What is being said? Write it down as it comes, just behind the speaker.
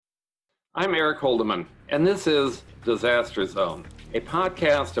I'm Eric Holdeman, and this is Disaster Zone, a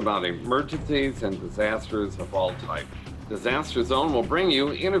podcast about emergencies and disasters of all types. Disaster Zone will bring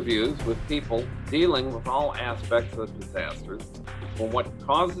you interviews with people dealing with all aspects of disasters, from what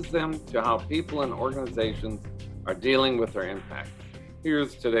causes them to how people and organizations are dealing with their impacts.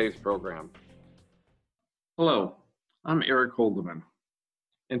 Here's today's program. Hello, I'm Eric Holdeman,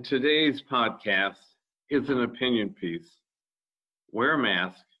 and today's podcast is an opinion piece. Wear a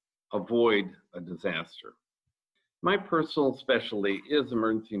mask. Avoid a disaster. My personal specialty is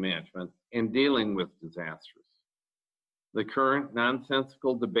emergency management and dealing with disasters. The current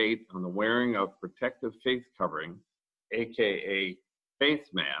nonsensical debate on the wearing of protective face coverings, aka face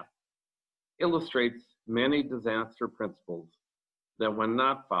masks, illustrates many disaster principles that, when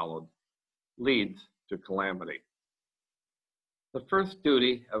not followed, leads to calamity. The first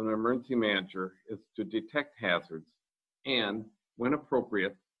duty of an emergency manager is to detect hazards and, when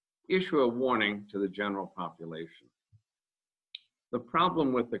appropriate, issue a warning to the general population. The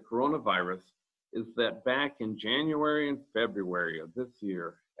problem with the coronavirus is that back in January and February of this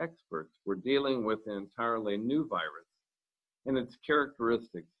year, experts were dealing with an entirely new virus, and its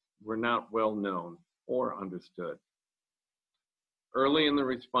characteristics were not well known or understood. Early in the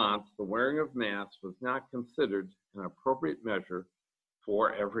response, the wearing of masks was not considered an appropriate measure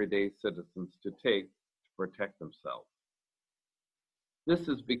for everyday citizens to take to protect themselves. This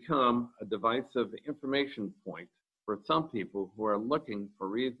has become a divisive information point for some people who are looking for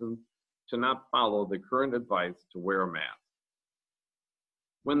reasons to not follow the current advice to wear a mask.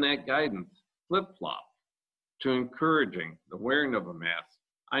 When that guidance flip-flopped to encouraging the wearing of a mask,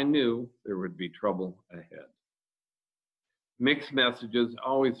 I knew there would be trouble ahead. Mixed messages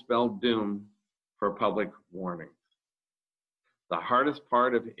always spell doom for public warnings. The hardest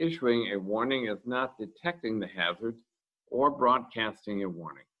part of issuing a warning is not detecting the hazards or broadcasting a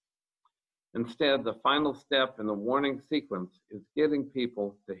warning. Instead, the final step in the warning sequence is getting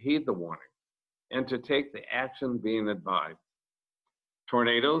people to heed the warning and to take the action being advised.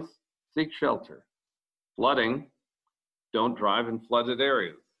 Tornadoes, seek shelter. Flooding, don't drive in flooded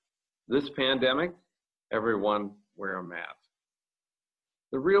areas. This pandemic, everyone wear a mask.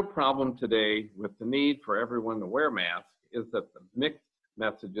 The real problem today with the need for everyone to wear masks is that the mixed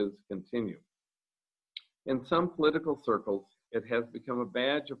messages continue. In some political circles, it has become a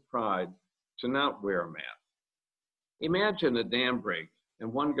badge of pride to not wear a mask. Imagine a dam breaks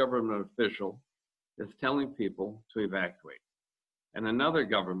and one government official is telling people to evacuate, and another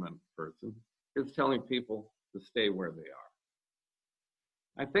government person is telling people to stay where they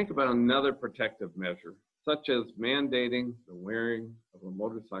are. I think about another protective measure, such as mandating the wearing of a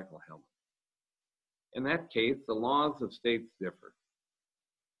motorcycle helmet. In that case, the laws of states differ.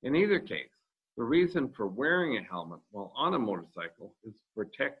 In either case, the reason for wearing a helmet while on a motorcycle is to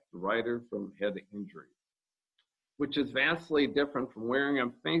protect the rider from head injuries, which is vastly different from wearing a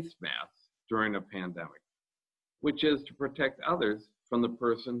face mask during a pandemic, which is to protect others from the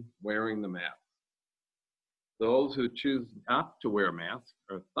person wearing the mask. Those who choose not to wear masks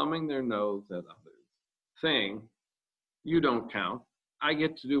are thumbing their nose at others, saying, "You don't count. I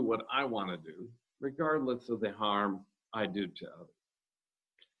get to do what I want to do, regardless of the harm I do to others."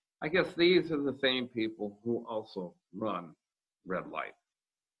 I guess these are the same people who also run red lights.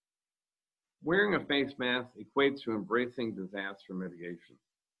 Wearing a face mask equates to embracing disaster mitigation.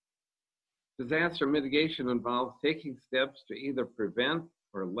 Disaster mitigation involves taking steps to either prevent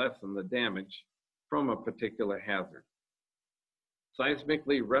or lessen the damage from a particular hazard.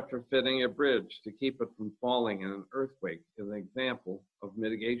 Seismically retrofitting a bridge to keep it from falling in an earthquake is an example of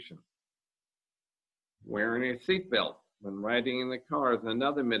mitigation. Wearing a seatbelt when riding in the car is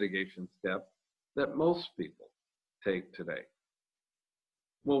another mitigation step that most people take today.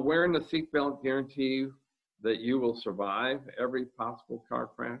 Will wearing a seatbelt guarantee you that you will survive every possible car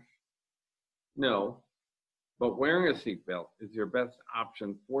crash? No, but wearing a seatbelt is your best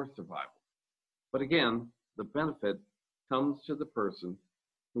option for survival. But again, the benefit comes to the person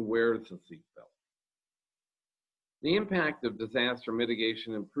who wears a seatbelt. The impact of disaster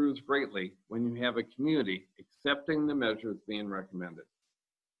mitigation improves greatly when you have a community accepting the measures being recommended.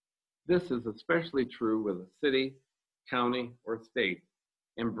 This is especially true with a city, county, or state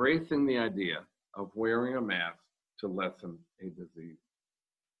embracing the idea of wearing a mask to lessen a disease.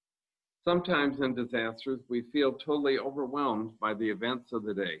 Sometimes in disasters, we feel totally overwhelmed by the events of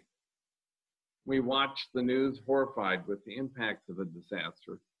the day. We watch the news horrified with the impacts of a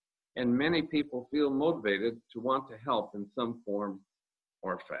disaster, and many people feel motivated to want to help in some form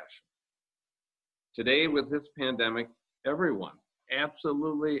or fashion. Today, with this pandemic, everyone,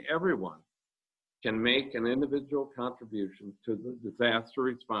 absolutely everyone, can make an individual contribution to the disaster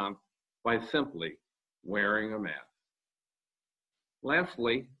response by simply wearing a mask.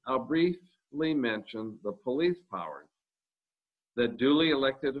 Lastly, I'll briefly mention the police powers that duly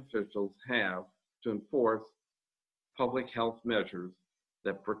elected officials have to enforce public health measures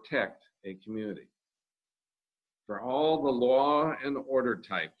that protect a community. For all the law and order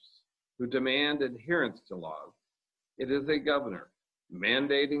types who demand adherence to laws, it is a governor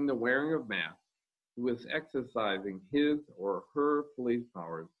mandating the wearing of masks who is exercising his or her police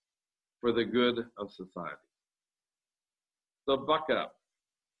powers for the good of society. So buck up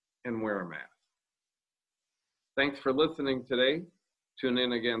and wear a mask. Thanks for listening today. Tune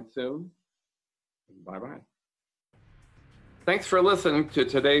in again soon. Bye-bye. Thanks for listening to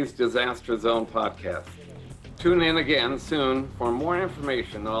today's Disaster Zone podcast. Tune in again soon for more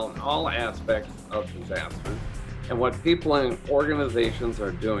information on all aspects of disasters and what people and organizations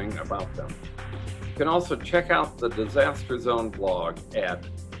are doing about them. You can also check out the Disaster Zone blog at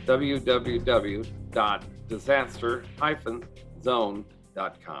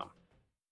www.disaster-zone.com.